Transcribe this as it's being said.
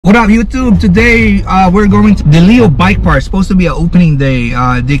What up, YouTube? Today we're going to Deleo Bike Park. It's supposed to be an opening day.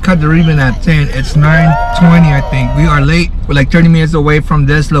 They cut the ribbon at 10. It's 9:20, I think. We are late. We're like 30 minutes away from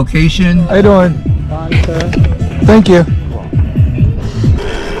this location. How you doing? Fine, sir. Thank you.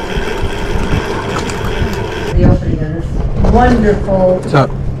 The opening of this wonderful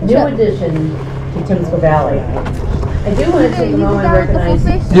new addition to Temescal Valley. I do want to take a moment and recognize.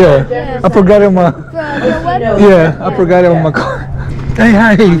 Yeah, I forgot him. Yeah, I forgot him in my car. Hey,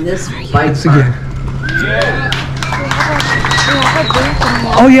 hi. On this bike again.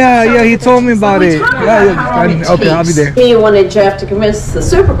 Oh yeah, he told me about it. Okay, I'll be there. He wanted Jeff to convince the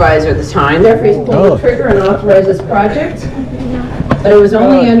supervisor at the time, therefore he pulled the trigger and authorized this project. But it was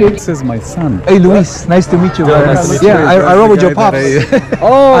only under. This is my son. Hey Luis, nice to meet you. Yeah, I rode with your pops.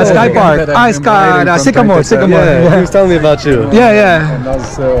 Oh, SkatePark. Sycamore. Yeah, he was telling me about you. Yeah. And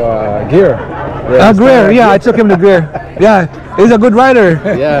also Gear. Greer. Yeah, I took him to Greer. Yeah, he's a good rider.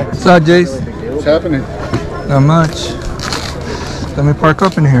 Yeah. What's up, Jace? What's happening? Not much. Let me park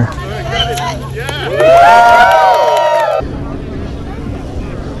up in here.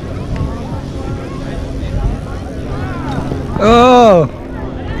 Oh.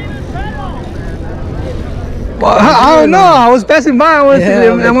 Well, I don't know. I was passing by. I wanted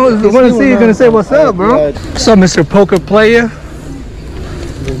to see you. Gonna say what's up, bro. What's up, Mr. Poker Player?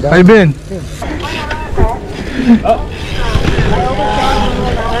 How you been?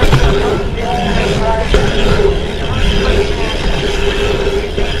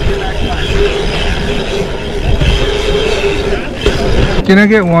 Can I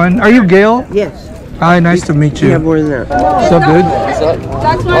get one? Are you Gail? Yes. Hi, nice to meet you. You have more than that. What's up, dude? What's up?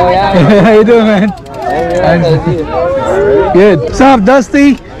 That's my idea. How you doing, man? Good. What's up,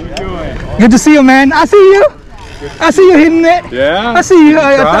 Dusty? Good to see you, man. I see you. I see you hitting it. Yeah. I see you.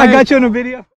 I got you in a video.